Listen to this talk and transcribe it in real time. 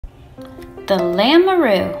The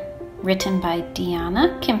Lamb-a-roo, written by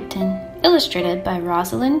Kimpton, illustrated by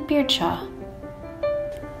Rosalind Beardshaw.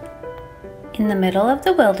 In the middle of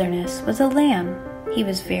the wilderness was a lamb. He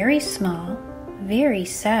was very small, very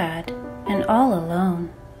sad, and all alone.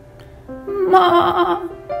 "Ma,"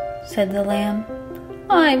 said the lamb,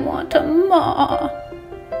 "I want a ma."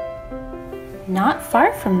 Not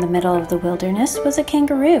far from the middle of the wilderness was a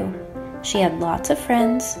kangaroo. She had lots of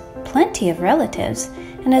friends, plenty of relatives,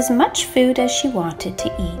 and as much food as she wanted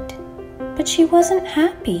to eat. But she wasn't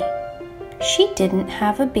happy. She didn't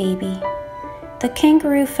have a baby. The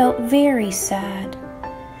kangaroo felt very sad.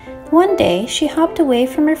 One day she hopped away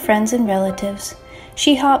from her friends and relatives.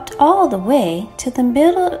 She hopped all the way to the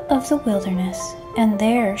middle of the wilderness, and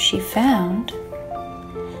there she found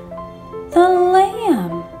the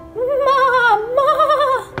lamb. "Ma,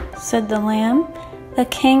 ma," said the lamb. The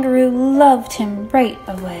kangaroo loved him right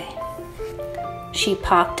away. She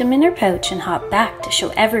popped him in her pouch and hopped back to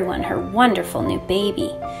show everyone her wonderful new baby.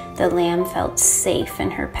 The lamb felt safe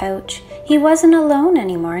in her pouch. He wasn't alone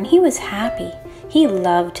anymore, and he was happy. He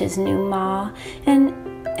loved his new ma and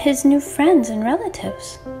his new friends and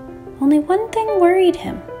relatives. Only one thing worried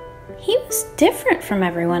him. He was different from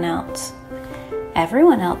everyone else.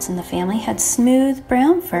 Everyone else in the family had smooth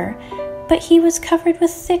brown fur, but he was covered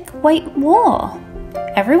with thick white wool.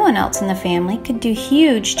 Everyone else in the family could do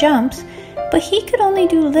huge jumps, but he could only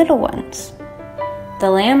do little ones. The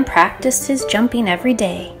lamb practiced his jumping every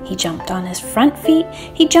day. He jumped on his front feet,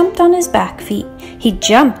 he jumped on his back feet, he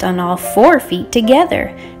jumped on all 4 feet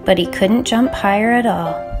together, but he couldn't jump higher at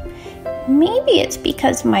all. "Maybe it's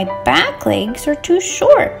because my back legs are too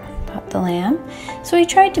short," thought the lamb, so he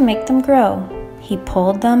tried to make them grow. He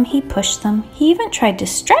pulled them, he pushed them, he even tried to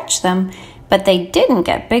stretch them, but they didn't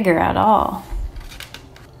get bigger at all.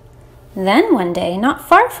 Then one day, not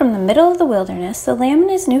far from the middle of the wilderness, the lamb and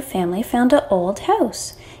his new family found an old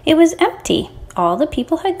house. It was empty. All the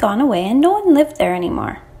people had gone away and no one lived there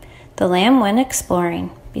anymore. The lamb went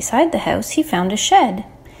exploring. Beside the house, he found a shed.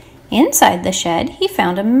 Inside the shed, he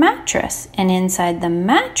found a mattress, and inside the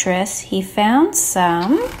mattress, he found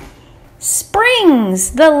some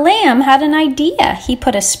springs. The lamb had an idea. He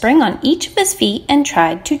put a spring on each of his feet and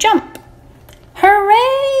tried to jump.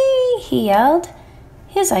 "Hooray!" he yelled.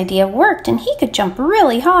 His idea worked and he could jump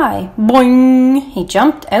really high. Boing! He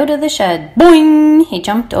jumped out of the shed. Boing! He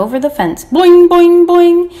jumped over the fence. Boing, boing,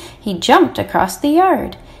 boing! He jumped across the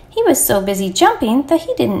yard. He was so busy jumping that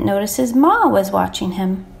he didn't notice his ma was watching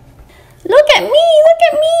him. Look at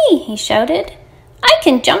me, he shouted. "I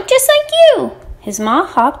can jump just like you." His ma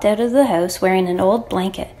hopped out of the house wearing an old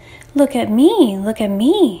blanket. Look at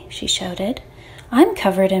me, she shouted. "I'm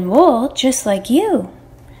covered in wool just like you."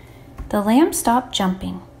 The lamb stopped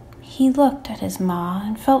jumping. He looked at his ma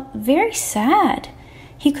and felt very sad.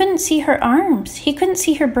 He couldn't see her arms, he couldn't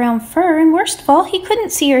see her brown fur, and worst of all, he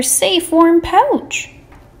couldn't see her safe, warm pouch.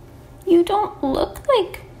 "You don't look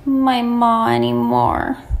like my ma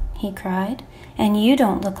anymore," he cried. "And you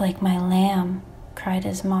don't look like my lamb," cried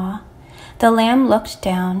his ma. The lamb looked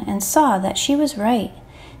down and saw that she was right.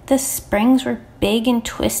 The springs were big and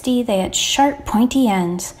twisty. They had sharp, pointy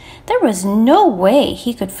ends. There was no way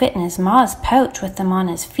he could fit in his ma's pouch with them on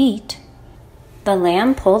his feet. The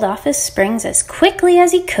lamb pulled off his springs as quickly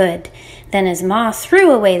as he could. Then his ma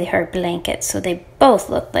threw away her blanket so they both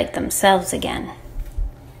looked like themselves again.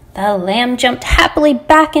 The lamb jumped happily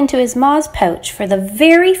back into his ma's pouch. For the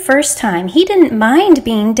very first time, he didn't mind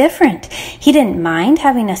being different. He didn't mind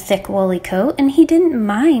having a thick woolly coat, and he didn't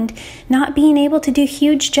mind not being able to do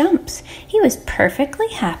huge jumps. He was perfectly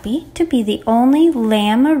happy to be the only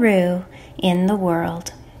Lamb-a-roo in the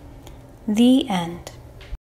world. The end.